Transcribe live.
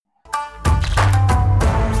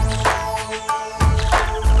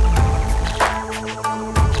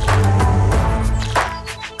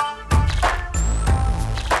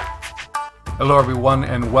Hello, everyone,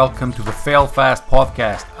 and welcome to the Fail Fast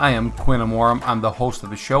podcast. I am Quinn Amorum. I'm the host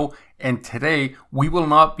of the show, and today we will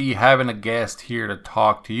not be having a guest here to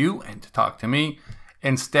talk to you and to talk to me.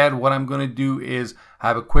 Instead, what I'm going to do is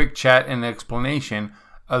have a quick chat and explanation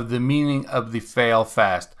of the meaning of the Fail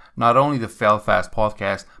Fast. Not only the Fail Fast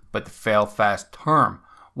podcast, but the Fail Fast term.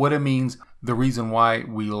 What it means, the reason why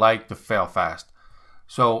we like to fail fast.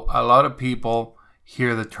 So a lot of people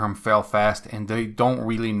hear the term fail fast and they don't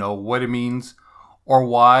really know what it means or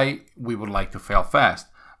why we would like to fail fast.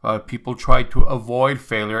 A lot of people try to avoid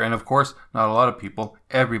failure, and of course, not a lot of people,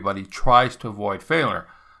 everybody tries to avoid failure.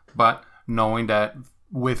 But knowing that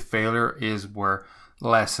with failure is where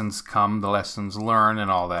lessons come, the lessons learned and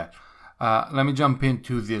all that. Let me jump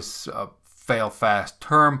into this fail fast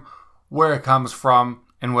term, where it comes from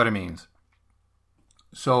and what it means.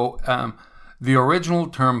 So the original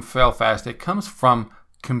term fail fast, it comes from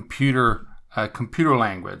computer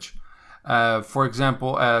language. For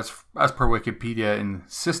example, as per Wikipedia, in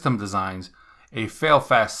system designs, a fail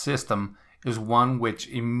fast system is one which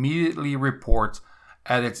immediately reports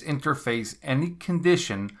at its interface any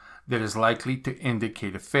condition that is likely to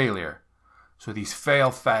indicate a failure. So these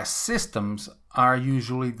fail fast systems are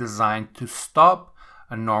usually designed to stop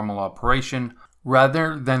a normal operation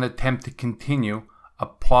rather than attempt to continue a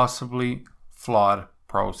possibly flawed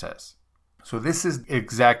process. So this is the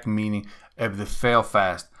exact meaning of the fail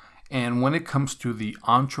fast. And when it comes to the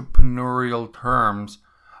entrepreneurial terms,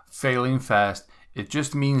 failing fast, it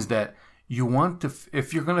just means that you want to,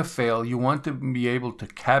 if you're going to fail, you want to be able to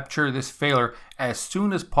capture this failure as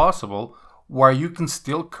soon as possible, where you can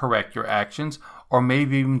still correct your actions or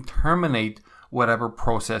maybe even terminate whatever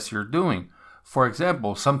process you're doing. For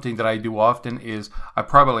example, something that I do often is I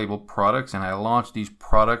private label products, and I launch these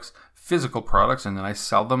products, physical products, and then I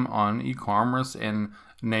sell them on e-commerce, and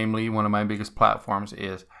namely one of my biggest platforms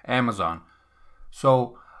is Amazon.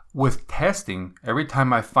 So with testing, every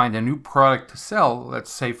time I find a new product to sell,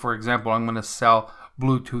 let's say for example I'm going to sell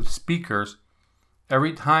Bluetooth speakers,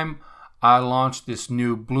 every time I launch this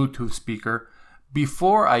new Bluetooth speaker,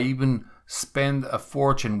 before I even spend a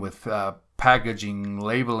fortune with packaging,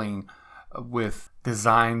 labeling, with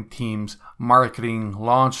design teams, marketing,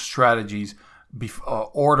 launch strategies,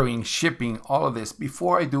 ordering, shipping, all of this.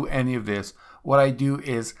 Before I do any of this, what I do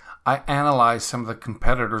is I analyze some of the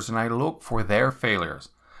competitors and I look for their failures.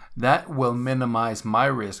 That will minimize my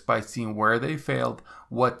risk by seeing where they failed,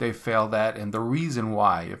 what they failed at, and the reason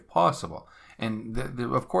why, if possible. And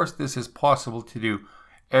of course, this is possible to do.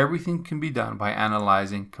 Everything can be done by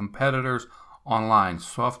analyzing competitors online.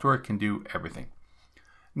 Software can do everything.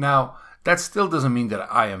 Now, that still doesn't mean that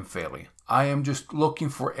I am failing. I am just looking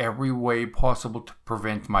for every way possible to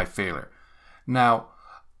prevent my failure. Now,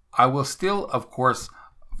 I will still, of course,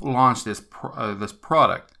 launch this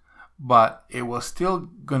product, but it will still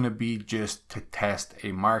going to be just to test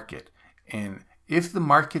a market. And if the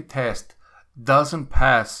market test doesn't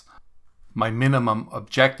pass my minimum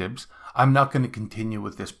objectives, I'm not going to continue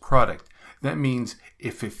with this product. That means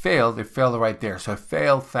if it failed right there. So I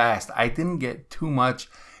failed fast. I didn't get too much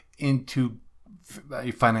into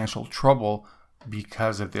financial trouble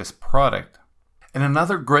because of this product. And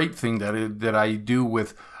another great thing that I do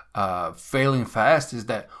with failing fast is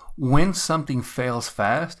that when something fails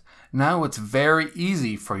fast, now it's very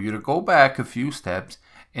easy for you to go back a few steps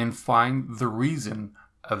and find the reason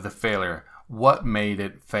of the failure. What made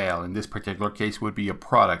it fail? In this particular case would be a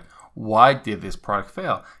product. Why did this product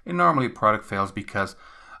fail? And normally a product fails because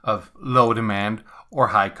of low demand or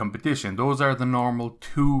high competition. Those are the normal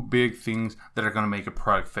two big things that are going to make a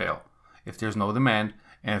product fail. If there's no demand,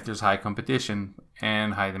 and if there's high competition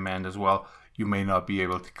and high demand as well, you may not be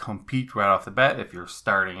able to compete right off the bat if you're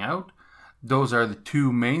starting out. Those are the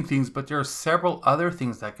two main things, but there are several other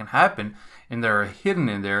things that can happen and that are hidden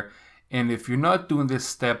in there. And if you're not doing this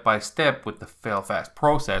step by step with the fail fast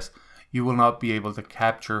process, you will not be able to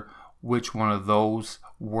capture which one of those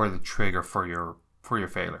were the trigger for your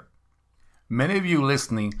failure. Many of you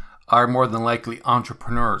listening are more than likely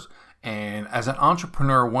entrepreneurs. And as an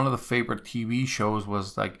entrepreneur, one of the favorite TV shows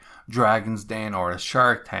was like Dragon's Den or a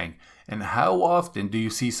Shark Tank. And how often do you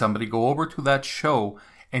see somebody go over to that show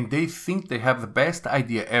and they think they have the best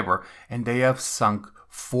idea ever and they have sunk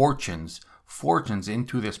fortunes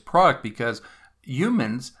into this product because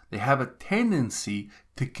humans, they have a tendency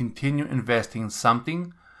to continue investing in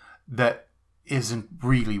something that isn't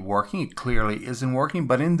really working. It clearly isn't working,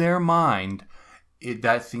 but in their mind,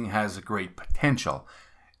 that thing has a great potential.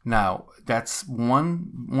 Now, that's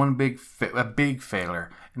one big failure,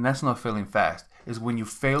 and that's not failing fast, is when you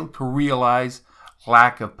fail to realize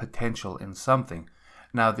lack of potential in something.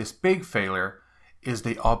 Now, this big failure is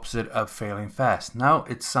the opposite of failing fast. Now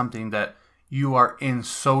it's something that you are in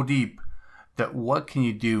so deep that what can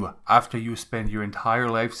you do after you spend your entire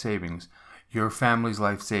life savings, your family's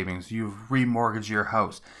life savings, you've remortgaged your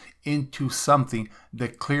house into something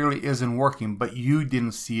that clearly isn't working, but you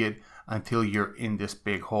didn't see it until you're in this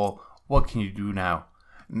big hole. What can you do now?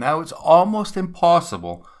 Now it's almost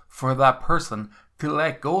impossible for that person to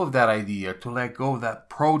let go of that idea, to let go of that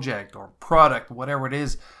project or product, whatever it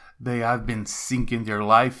is they have been sinking their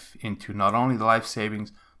life into, not only the life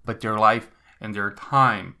savings, but their life and their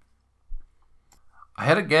time. I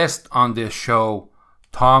had a guest on this show,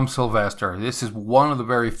 Tom Sylvester. This is one of the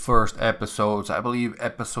very first episodes, I believe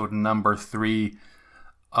episode number 3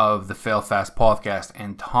 of the Fail Fast podcast.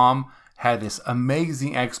 And Tom had this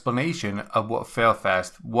amazing explanation of what Fail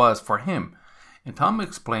Fast was for him. And Tom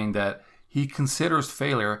explained that he considers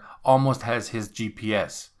failure almost as his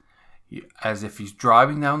GPS. As if he's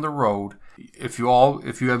driving down the road. If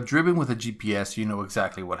you have driven with a GPS, you know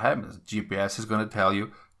exactly what happens. GPS is going to tell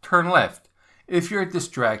you, turn left. If you're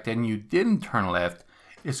distracted and you didn't turn left,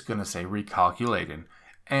 it's going to say recalculating.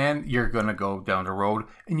 And you're going to go down the road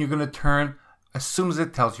and you're going to turn, as soon as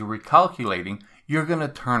it tells you recalculating, you're going to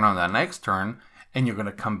turn on that next turn and you're going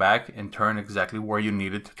to come back and turn exactly where you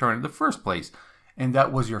needed to turn in the first place. And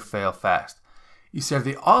that was your fail fast. He said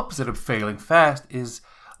the opposite of failing fast is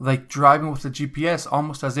like driving with the GPS,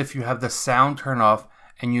 almost as if you have the sound turned off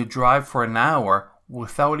and you drive for an hour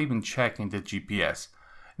without even checking the GPS.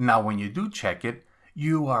 Now, when you do check it,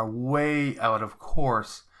 you are way out of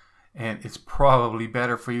course, and it's probably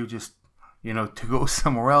better for you just, to go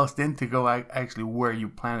somewhere else than to go actually where you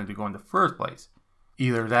planned to go in the first place.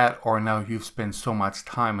 Either that, or now you've spent so much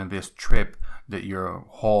time on this trip that your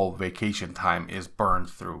whole vacation time is burned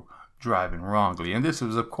through driving wrongly. And this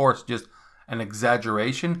is, of course, just an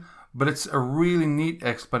exaggeration, but it's a really neat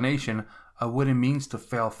explanation of what it means to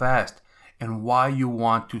fail fast and why you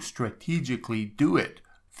want to strategically do it.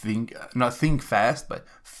 Not think fast, but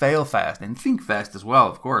fail fast, and think fast as well,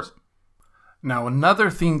 of course. Now, another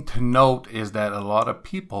thing to note is that a lot of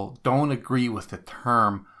people don't agree with the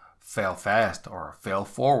term fail fast or fail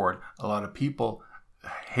forward. A lot of people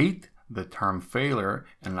hate the term failure,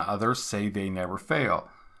 and others say they never fail.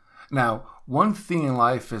 Now, one thing in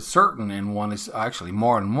life is certain, and one is actually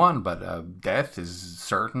more than one, but death is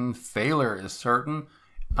certain, failure is certain.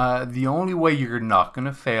 The only way you're not going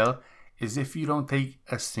to fail is if you don't take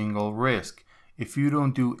a single risk. If you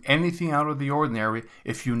don't do anything out of the ordinary,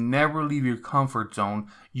 if you never leave your comfort zone,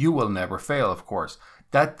 you will never fail, of course.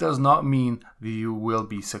 That does not mean that you will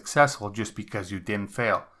be successful just because you didn't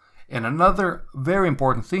fail. And another very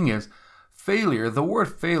important thing is failure. The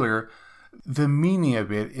word failure, the meaning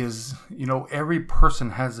of it is, every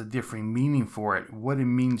person has a different meaning for it. What it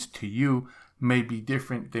means to you may be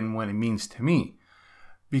different than what it means to me.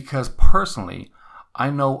 Because personally, I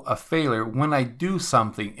know a failure when I do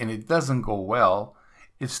something and it doesn't go well.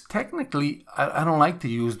 It's technically, I don't like to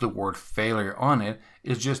use the word failure on it.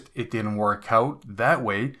 It's just it didn't work out that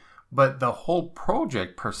way. But the whole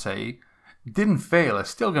project per se didn't fail. It's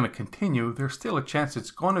still going to continue. There's still a chance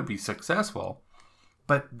it's going to be successful.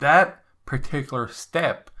 But that particular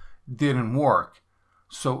step didn't work.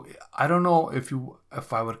 So I don't know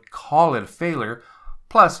if I would call it a failure.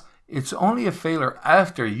 Plus, it's only a failure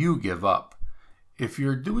after you give up. If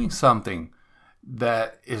you're doing something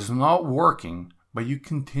that is not working, but you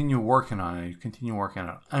continue working on it,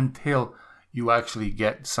 until you actually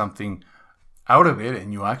get something out of it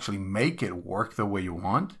and you actually make it work the way you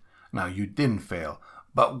want, now you didn't fail.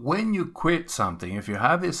 But when you quit something, if you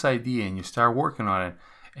have this idea and you start working on it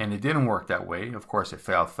and it didn't work that way, of course it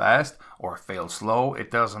failed fast or it failed slow,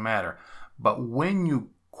 it doesn't matter. But when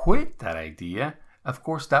you quit that idea, of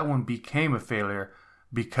course that one became a failure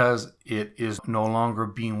because it is no longer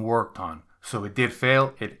being worked on. So it did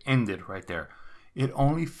fail, it ended right there. It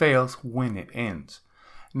only fails when it ends.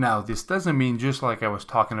 Now, this doesn't mean, just like I was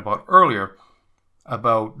talking about earlier,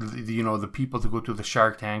 about the people to go to the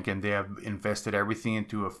Shark Tank and they have invested everything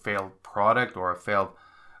into a failed product or a failed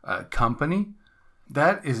company.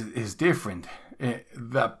 That is different.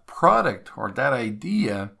 That product or that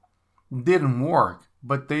idea didn't work,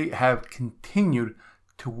 but they have continued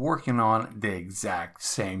to working on the exact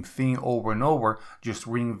same thing over and over, just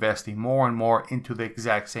reinvesting more and more into the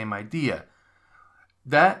exact same idea.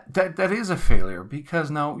 That is a failure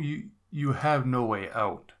because now you have no way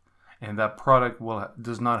out, and that product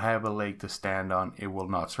does not have a leg to stand on. It will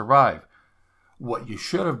not survive. What you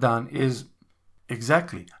should have done is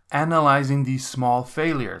exactly analyzing these small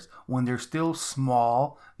failures. When they're still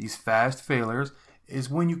small, these fast failures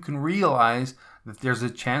is when you can realize that there's a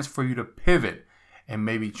chance for you to pivot and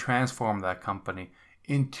maybe transform that company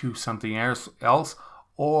into something else,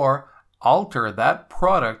 or alter that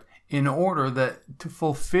product in order to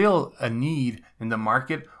fulfill a need in the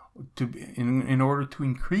market, in order to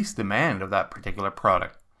increase demand of that particular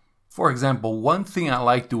product. For example, one thing I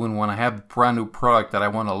like doing when I have a brand new product that I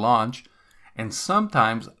want to launch, and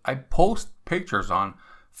sometimes I post pictures on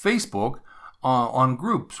Facebook on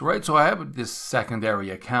groups, right? So I have this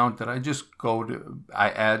secondary account that I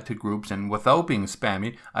add to groups, and without being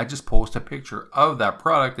spammy, I just post a picture of that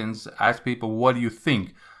product and ask people, what do you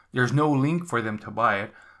think? There's no link for them to buy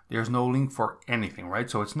it. There's no link for anything, right?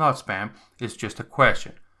 So it's not spam. It's just a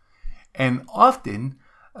question. And often,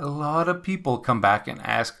 a lot of people come back and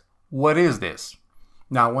ask, what is this?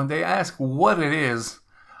 Now, when they ask what it is,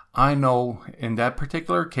 I know in that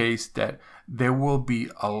particular case that there will be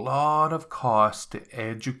a lot of cost to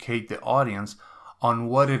educate the audience on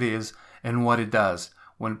what it is and what it does.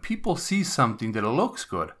 When people see something that looks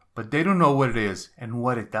good, but they don't know what it is and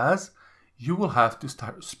what it does, you will have to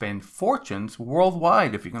spend fortunes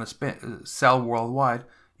worldwide. If you're going to sell worldwide,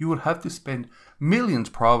 you will have to spend millions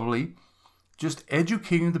probably just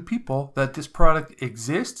educating the people that this product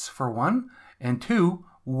exists, for one, and two,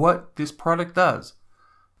 what this product does.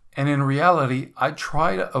 And in reality, I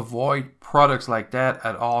try to avoid products like that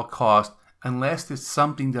at all costs, unless it's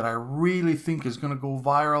something that I really think is going to go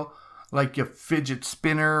viral, like a fidget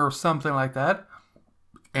spinner or something like that.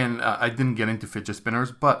 And I didn't get into fidget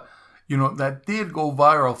spinners, but that did go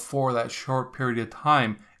viral for that short period of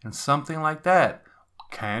time. And something like that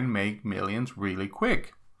can make millions really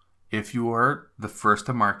quick if you are the first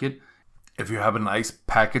to market, if you have a nice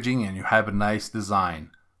packaging and you have a nice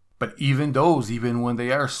design. But even when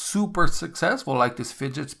they are super successful, like this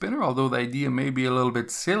fidget spinner, although the idea may be a little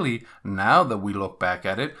bit silly now that we look back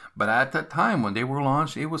at it, but at that time when they were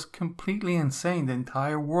launched, it was completely insane. The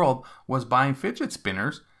entire world was buying fidget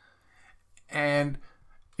spinners, and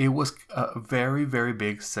it was a very, very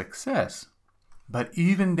big success. But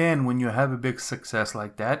even then, when you have a big success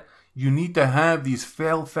like that, you need to have these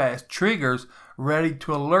fail-fast triggers ready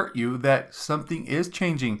to alert you that something is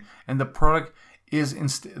changing, and the product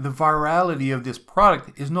the virality of this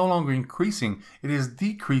product is no longer increasing. It is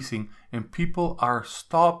decreasing, and people are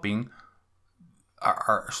slowing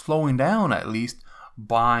down, at least,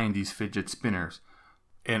 buying these fidget spinners.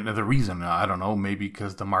 And the reason, I don't know, maybe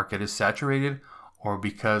because the market is saturated, or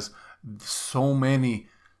because so many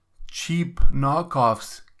cheap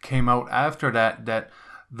knockoffs came out after that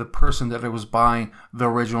the person that was buying the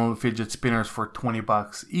original fidget spinners for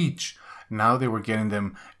 $20 each, now they were getting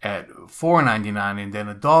them at $4.99 and then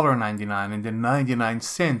 $1.99 and then 99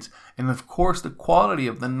 cents. And of course, the quality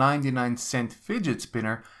of the 99-cent fidget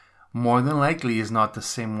spinner more than likely is not the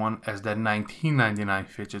same one as that $19.99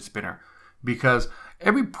 fidget spinner. Because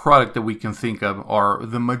every product that we can think of, or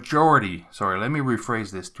the majority of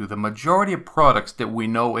products that we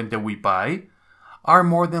know and that we buy are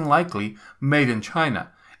more than likely made in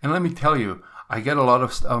China. And let me tell you, I get a lot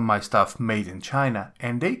of my stuff made in China,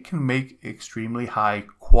 and they can make extremely high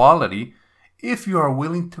quality if you are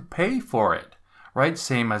willing to pay for it, right?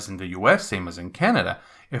 Same as in the US, same as in Canada.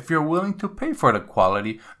 If you're willing to pay for the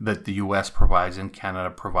quality that the US provides and Canada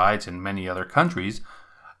provides and many other countries,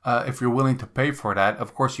 if you're willing to pay for that,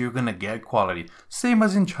 of course you're going to get quality. Same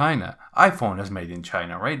as in China. iPhone is made in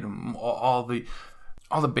China, right? All the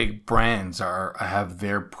big brands have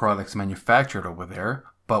their products manufactured over there.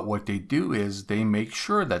 But what they do is they make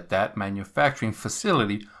sure that manufacturing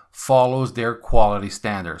facility follows their quality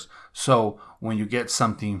standards. So when you get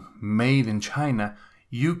something made in China,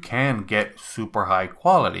 you can get super high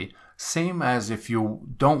quality. Same as if you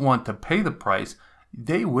don't want to pay the price,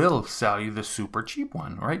 they will sell you the super cheap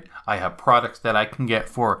one, right? I have products that I can get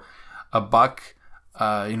for $1,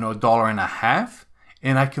 $1.50,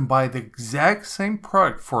 and I can buy the exact same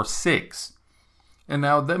product for $6. And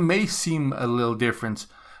now that may seem a little difference,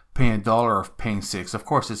 paying $1 or paying $6. Of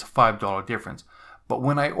course, it's a $5 difference. But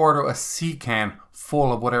when I order a C can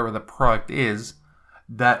full of whatever the product is,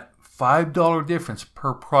 that $5 difference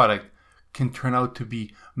per product can turn out to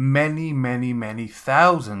be many, many, many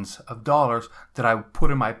thousands of dollars that I would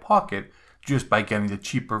put in my pocket just by getting the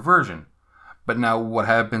cheaper version. But now what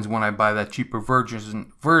happens when I buy that cheaper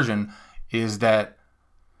version is that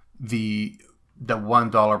the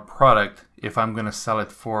 $1 product, if I'm going to sell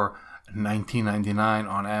it for $19.99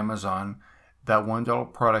 on Amazon, that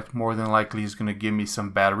 $1 product more than likely is going to give me some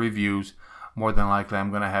bad reviews. More than likely I'm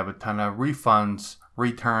going to have a ton of refunds,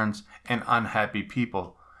 returns, and unhappy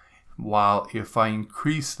people. While if I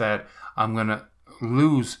increase that, I'm going to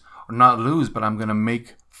I'm going to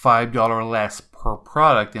make $5 less per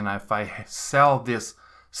product. And if I sell this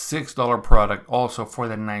 $6 product also for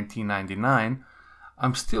the $19.99,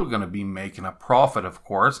 I'm still going to be making a profit, of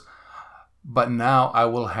course, but now I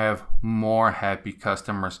will have more happy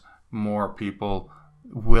customers, more people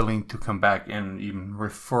willing to come back and even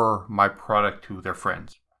refer my product to their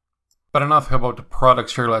friends. But enough about the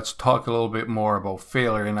products here. Let's talk a little bit more about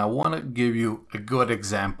failure. And I want to give you a good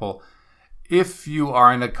example. If you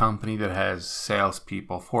are in a company that has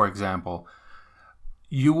salespeople, for example,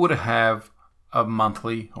 you would have a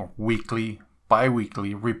monthly or weekly,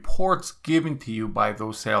 bi-weekly reports given to you by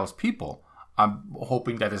those salespeople. I'm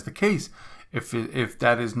hoping that is the case. If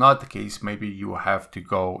that is not the case, maybe you have to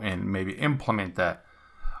go and maybe implement that.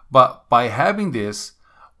 But by having this,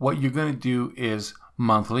 what you're going to do is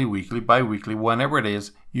monthly, weekly, bi-weekly, whenever it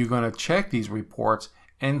is, you're going to check these reports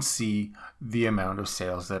and see the amount of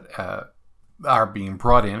sales that are being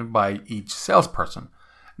brought in by each salesperson.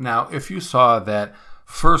 Now, if you saw that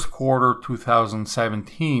first quarter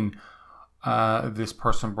 2017, this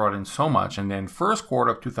person brought in so much, and then first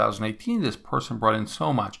quarter of 2018, this person brought in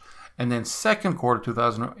so much, and then second quarter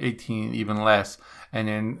 2018, even less, and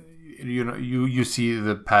then you see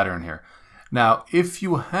the pattern here. Now, if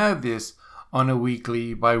you have this on a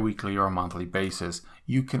weekly, bi-weekly, or monthly basis,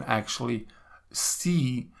 you can actually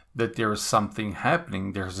see that there is something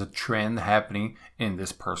happening. There's a trend happening in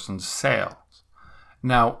this person's sales.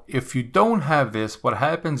 Now, if you don't have this, what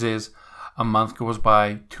happens is a month goes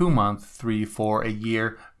by, 2 months, 3, 4, a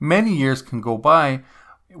year. Many years can go by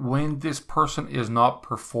when this person is not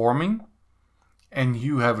performing and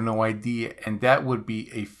you have no idea. And that would be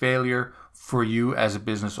a failure for you as a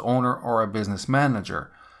business owner or a business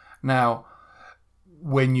manager. Now,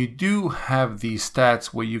 when you do have these stats,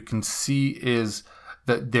 what you can see is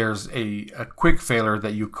that there's a quick failure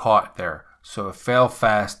that you caught there. So a fail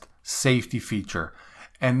fast safety feature.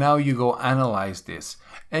 And now you go analyze this.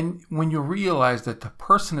 And when you realize that the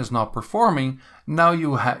person is not performing, now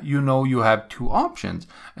you have two options.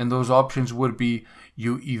 And those options would be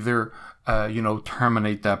you either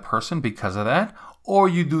terminate that person because of that, or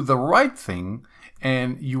you do the right thing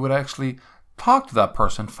and you would actually talk to that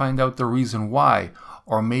person, find out the reason why,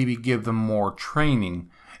 or maybe give them more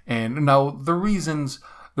training. And now the reasons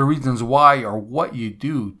why or what you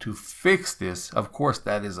do to fix this, of course,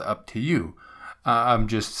 that is up to you. I'm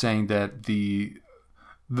just saying that the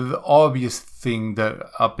obvious thing that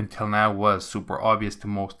up until now was super obvious to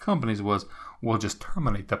most companies was, we'll just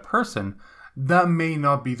terminate the person. That may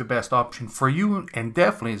not be the best option for you, and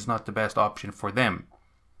definitely is not the best option for them.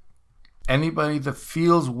 Anybody that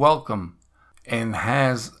feels welcome and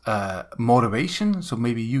has motivation, so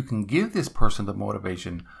maybe you can give this person the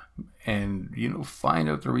motivation and find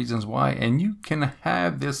out the reasons why, and you can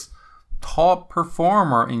have this top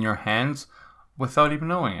performer in your hands without even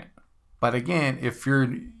knowing it. But again, if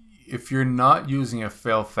you're not using a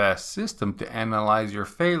fail fast system to analyze your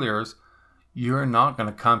failures, you're not going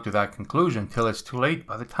to come to that conclusion till it's too late.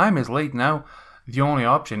 By the time it's late now, the only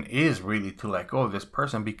option is really to let go of this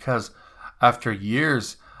person, because after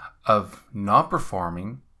years of not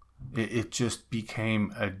performing, it just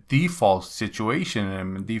became a default situation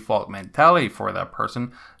and a default mentality for that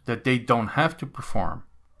person that they don't have to perform.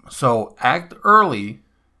 So act early,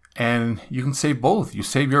 and you can save both. You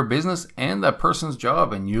save your business and that person's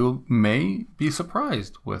job, and you may be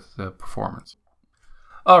surprised with the performance.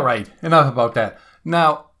 All right, enough about that.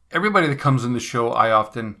 Now, everybody that comes in the show, I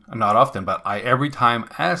every time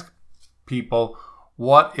ask people,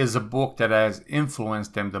 what is a book that has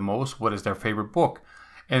influenced them the most? What is their favorite book?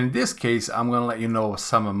 And in this case, I'm going to let you know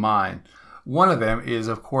some of mine. One of them is,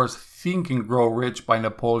 of course, Think and Grow Rich by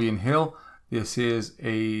Napoleon Hill. This is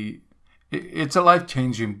it's a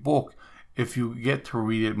life-changing book if you get to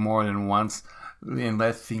read it more than once and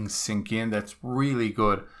let things sink in. That's really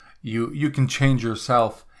good. You can change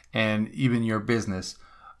yourself and even your business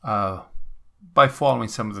by following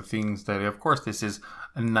some of the things that, of course, this is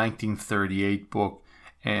a 1938 book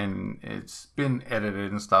and it's been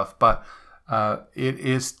edited and stuff, but it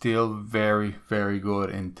is still very, very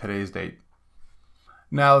good in today's date.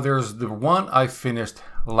 Now, there's the one I finished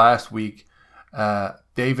last week,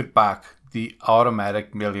 David Bach, The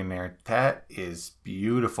Automatic Millionaire. That is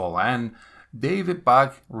beautiful. And David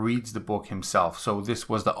Bach reads the book himself. So this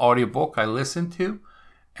was the audiobook I listened to,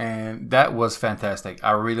 and that was fantastic.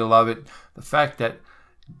 I really love it. The fact that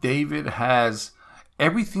David has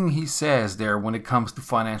everything he says there when it comes to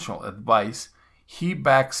financial advice, he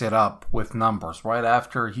backs it up with numbers right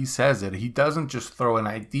after he says it. He doesn't just throw an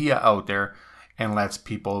idea out there and lets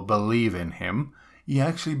people believe in him. He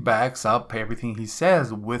actually backs up everything he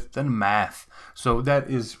says with the math. So that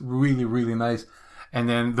is really, really nice. And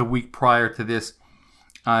then the week prior to this,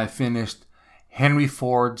 I finished Henry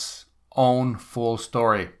Ford's Own Full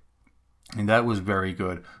Story. And that was very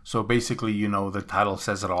good. So basically, the title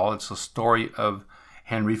says it all. It's a story of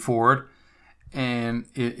Henry Ford. And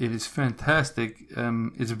it is fantastic.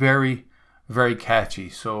 It's very, very catchy.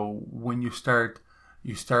 So when you start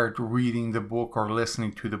reading the book or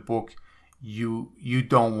listening to the book, you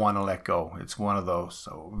don't want to let go. It's one of those.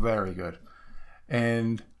 So very good.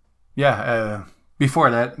 And before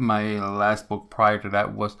that, my last book prior to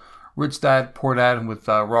that was Rich Dad, Poor Dad with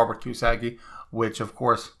Robert Kiyosaki, which of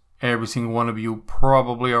course every single one of you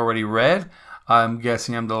probably already read. I'm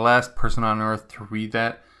guessing I'm the last person on earth to read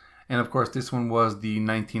that. And of course, this one was the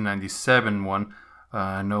 1997 one.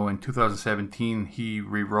 I know in 2017 he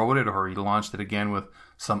rewrote it, or he launched it again with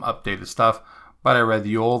some updated stuff. But I read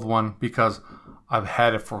the old one because I've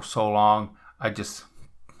had it for so long. I just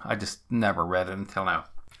never read it until now.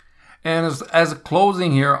 And as a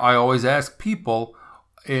closing here, I always ask people,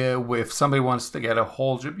 if somebody wants to get a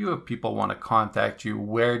hold of you, if people want to contact you,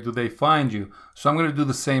 where do they find you? So I'm going to do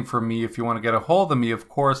the same for me. If you want to get a hold of me, of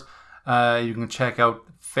course, you can check out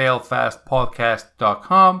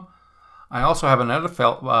failfastpodcast.com. I also have another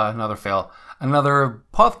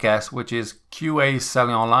podcast, which is QA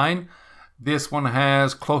Selling Online. This one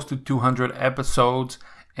has close to 200 episodes,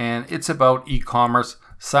 and it's about e-commerce,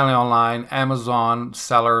 selling online, Amazon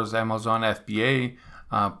sellers, Amazon FBA,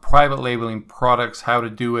 private labeling products, how to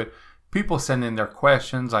do it. People send in their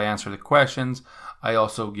questions. I answer the questions. I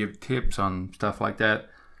also give tips on stuff like that.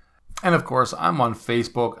 And of course, I'm on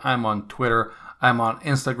Facebook. I'm on Twitter. I'm on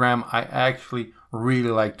Instagram. I actually really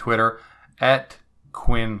like Twitter at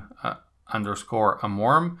Quinn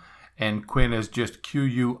 _Amorim. And Quinn is just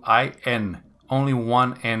Quin. Only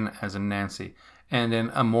one N as in Nancy. And then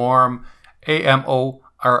Amorim,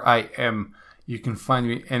 Amorim. You can find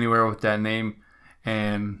me anywhere with that name.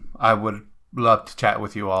 And I would love to chat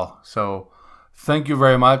with you all. So thank you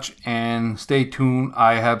very much, and stay tuned.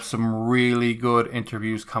 I have some really good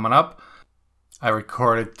interviews coming up. I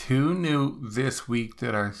recorded 2 new this week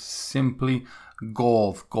that are simply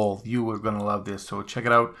gold. You are going to love this. So check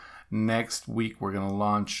it out. Next week, we're going to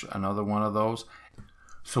launch another one of those.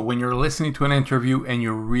 So when you're listening to an interview and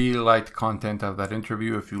you really like the content of that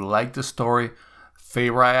interview, if you like the story,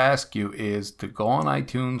 favor I ask you is to go on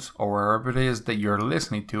iTunes or wherever it is that you're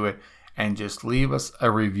listening to it and just leave us a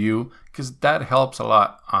review, because that helps a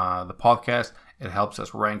lot. The podcast, it helps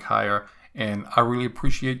us rank higher, and I really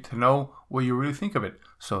appreciate to know what you really think of it.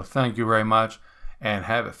 So thank you very much, and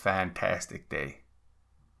have a fantastic day.